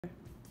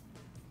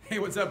Hey,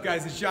 what's up,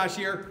 guys? It's Josh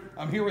here.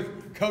 I'm here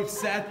with Coach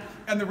Seth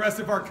and the rest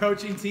of our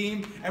coaching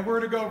team, and we're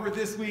going to go over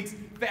this week's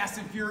Fast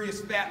and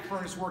Furious Fat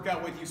Furnace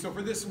workout with you. So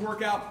for this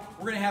workout,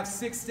 we're going to have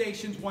 6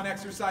 stations, 1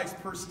 exercise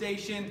per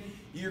station.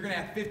 You're going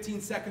to have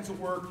 15 seconds of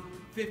work,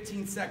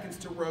 15 seconds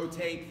to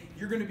rotate.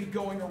 You're going to be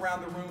going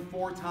around the room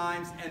 4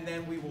 times, and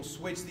then we will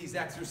switch these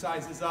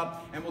exercises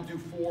up, and we'll do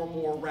 4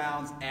 more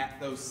rounds at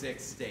those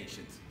 6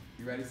 stations.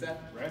 You ready, Seth?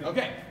 Ready.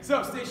 Okay,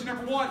 so station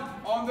number 1,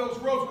 on those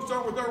ropes, we'll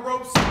start with our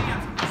rope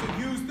slams. So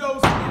use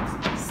those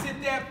hips,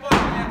 sit that butt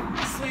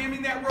back,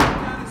 slamming that rope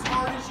down as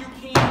hard as you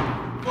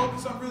can.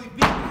 Focus on really beating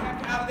the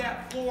heck out of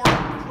that floor.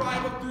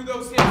 Drive up through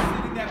those hips,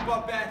 sitting that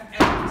butt back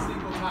every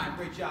single time.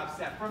 Great job,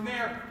 Seth. From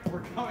there,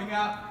 we're coming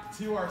out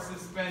to our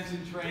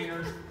suspension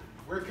trainers,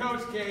 where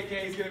Coach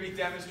KK is going to be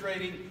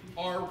demonstrating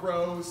our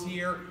rows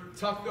here.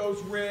 Tuck those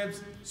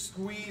ribs,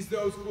 squeeze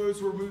those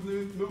glutes. We're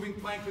moving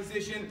plank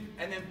position,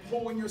 and then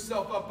pulling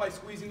yourself up by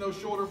squeezing those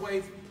shoulder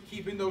blades,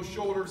 keeping those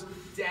shoulders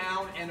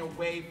down and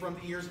away from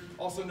the ears.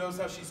 Also notice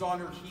how she's on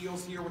her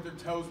heels here with her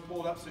toes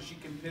pulled up so she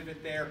can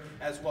pivot there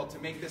as well. To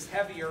make this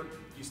heavier,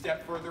 you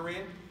step further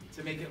in.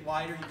 To make it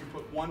lighter, you can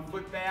put 1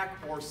 foot back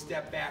or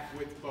step back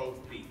with both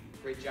feet.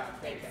 Great job,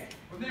 KK.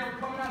 From there, we're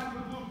coming out to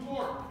the blue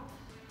floor,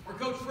 where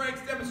Coach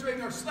Frank's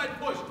demonstrating our sled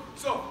push.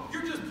 So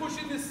you're just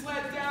pushing this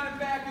sled down and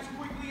back as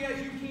quickly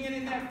as you can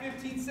in that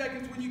 15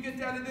 seconds. When you get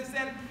down to this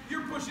end,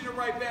 you're pushing it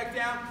right back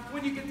down.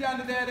 When you get down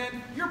to that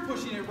end, you're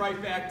pushing it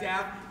right back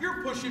down.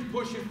 You're pushing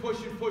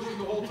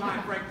the whole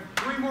time, Frank.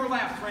 3 more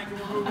laps, Frank, and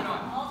we're moving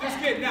on. Just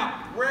kidding.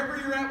 Now, wherever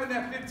you're at when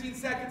that 15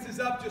 seconds is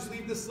up, just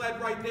leave the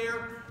sled right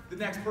there. The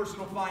next person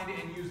will find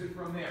it and use it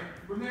from there.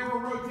 From there,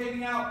 we're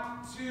rotating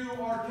out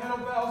to our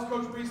kettlebells.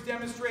 Coach Bree's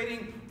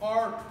demonstrating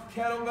our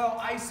kettlebell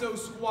iso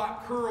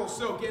squat curls.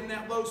 So get in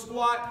that low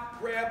squat,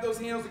 grab those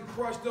handles and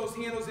crush those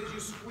handles as you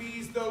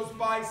squeeze those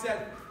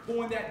biceps,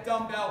 pulling that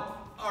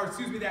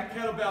that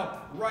kettlebell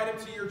right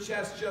up to your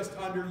chest, just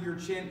under your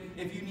chin.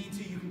 If you need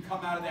to, you can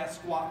come out of that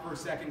squat for a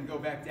second and go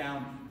back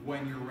down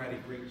when you're ready.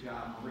 Great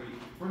job, Marie.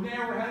 From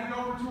there, we're heading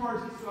over to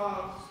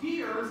our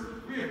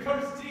skiers. We have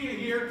Coach Tia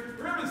here.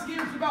 Remember, the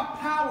skiers is about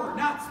power,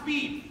 not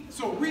speed.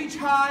 So reach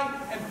high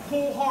and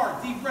pull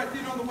hard. Deep breath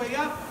in on the way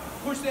up.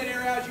 Push that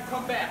air out as you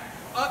come back.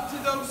 Up to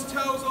those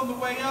toes on the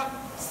way up.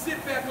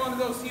 Sit back onto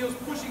those heels,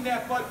 pushing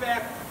that butt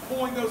back,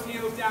 pulling those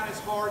heels down as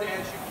hard as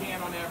you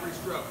can on every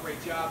stroke.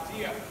 Great job,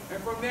 Tia.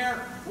 And from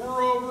there,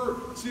 we're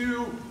over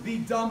to the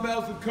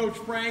dumbbells with Coach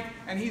Frank,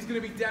 and he's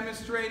going to be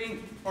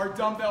demonstrating our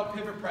dumbbell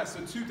pivot press.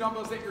 So 2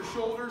 dumbbells at your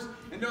shoulders,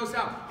 and notice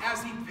how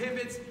as he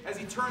pivots, as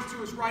he turns to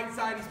his right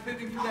side, he's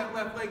pivoting through that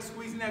left leg,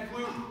 squeezing that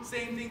glute.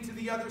 Same thing to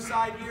the other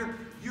side here,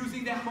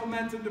 using that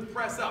momentum to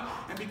press up.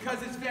 And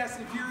because it's Fast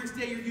and Furious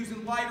Day, you're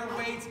using lighter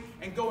weights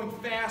and going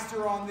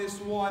faster on this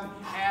one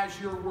as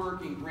you're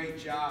working. Great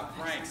job,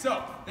 Frank.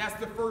 So that's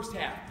the first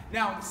half.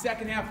 Now in the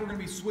second half, we're going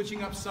to be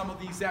switching up some of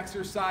these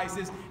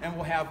exercises, and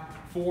we'll have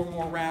 4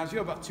 more rounds. You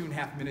have about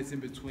 2.5 minutes in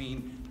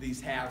between these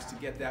halves to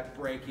get that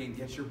break in,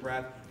 get your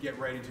breath, get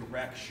ready to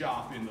wreck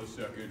shop in the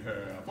second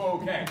half.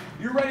 Okay,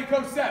 you ready,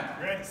 Coach Seth?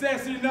 Ready.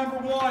 Session number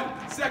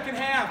 1, second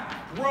half.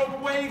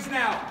 Rope waves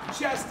now.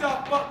 Chest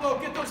up, butt low.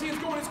 Get those hands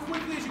going as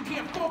quickly as you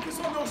can. Focus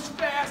on those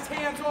fast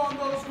hands on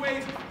those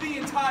waves the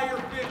entire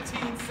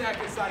 15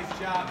 seconds. Nice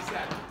job,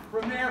 Seth.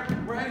 From there,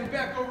 we're heading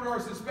back over to our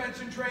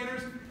suspension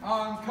trainers.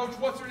 Coach,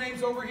 what's her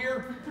name's over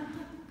here?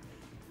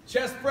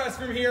 Chest press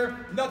from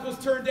here,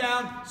 knuckles turned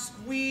down,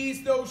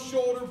 squeeze those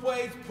shoulder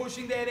blades,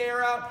 pushing that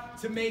air out.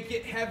 To make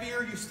it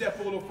heavier, you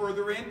step a little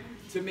further in.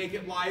 To make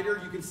it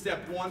lighter, you can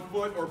step 1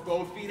 foot or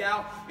both feet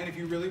out. And if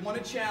you really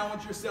want to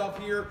challenge yourself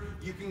here,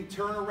 you can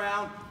turn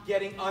around,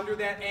 getting under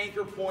that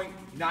anchor point,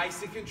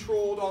 nice and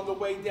controlled on the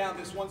way down.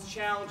 This one's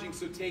challenging,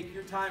 so take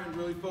your time and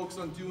really focus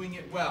on doing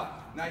it well.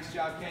 Nice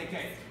job,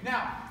 KK.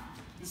 Now,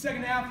 the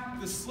second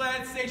half, the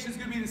sled station is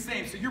going to be the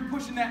same. So you're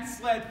pushing that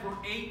sled for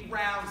 8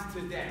 rounds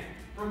today.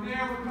 From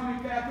there, we're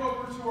coming back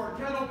over to our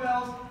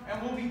kettlebells,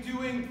 and we'll be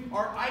doing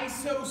our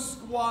iso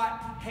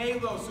squat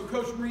halo. So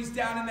Coach Marie's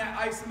down in that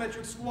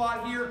isometric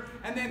squat here,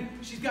 and then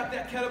she's got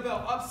that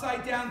kettlebell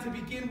upside down to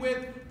begin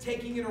with,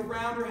 taking it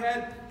around her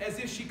head as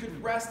if she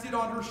could rest it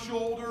on her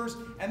shoulders,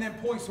 and then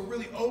point. So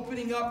really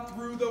opening up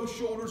through those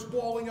shoulders,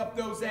 walling up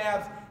those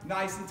abs,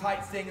 nice and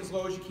tight, staying as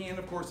low as you can.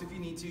 Of course, if you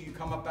need to, you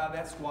come up out of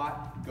that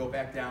squat, go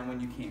back down when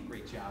you can.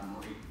 Great job,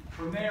 Marie.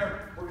 From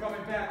there, we're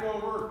coming back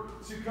over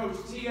to Coach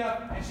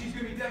Tia, and she's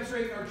going to be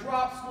demonstrating our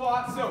drop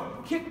squat.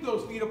 So kick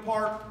those feet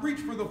apart, reach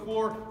for the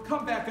floor,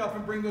 come back up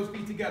and bring those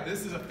feet together.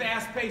 This is a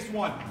fast-paced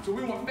one, so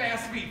we want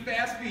fast feet,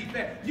 fast feet,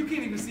 fast. You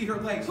can't even see her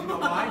legs, you know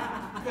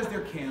why? Because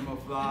they're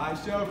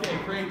camouflaged. Okay,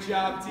 great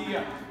job,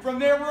 Tia. From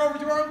there, we're over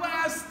to our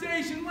last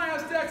station,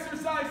 last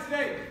exercise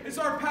today. It's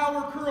our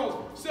power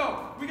curls.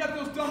 So we got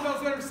those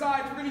dumbbells at our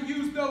sides. We're going to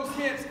use those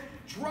hips.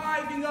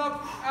 Driving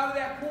up out of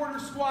that quarter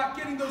squat,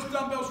 getting those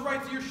dumbbells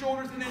right to your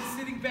shoulders, and then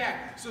sitting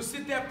back. So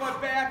sit that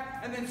butt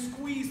back, and then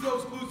squeeze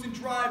those glutes and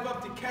drive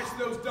up to catch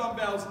those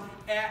dumbbells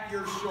at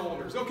your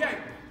shoulders. Okay,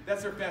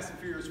 that's our Fast and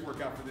Furious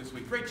workout for this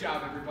week. Great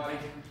job, everybody.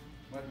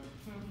 What?